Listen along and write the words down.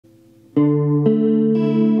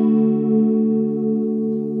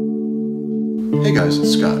Hey guys,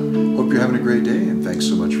 it's Scott. Hope you're having a great day and thanks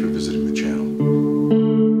so much for visiting the channel.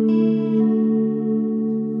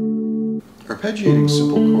 Arpeggiating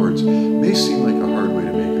simple chords may seem like a hard way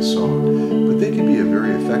to make a song, but they can be a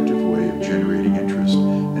very effective way of generating interest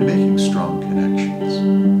and making strong connections.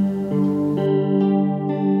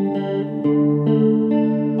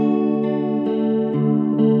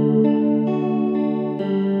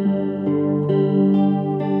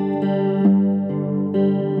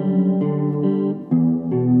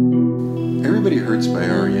 Everybody Hurts by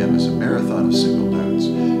REM is a marathon of single notes,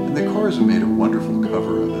 and the Corrs have made a wonderful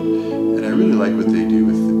cover of it, and I really like what they do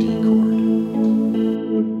with the D chord.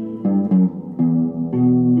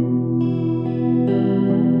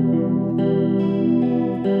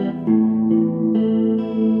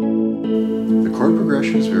 The chord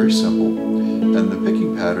progression is very simple, and the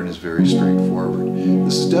picking pattern is very straightforward.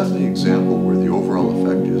 This is definitely an example where the overall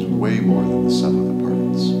effect is way more than the sum of the parts.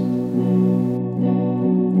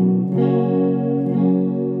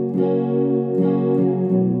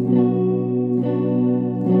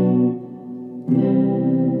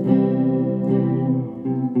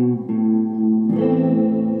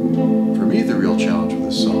 For me, the real challenge with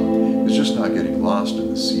this song is just not getting lost in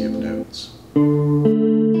the sea of notes.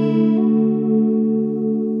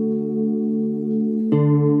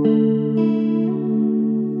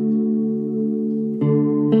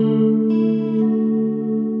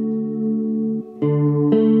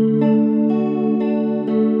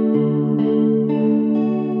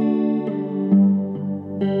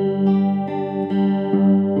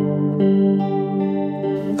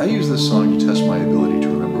 I use this song to test my ability to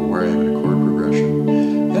remember where I am in a chord progression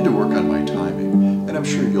and to work on my timing, and I'm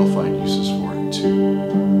sure you'll find uses for it too.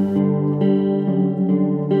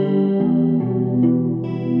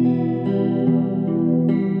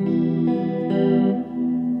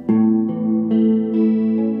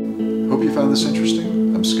 Hope you found this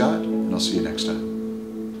interesting. I'm Scott, and I'll see you next time.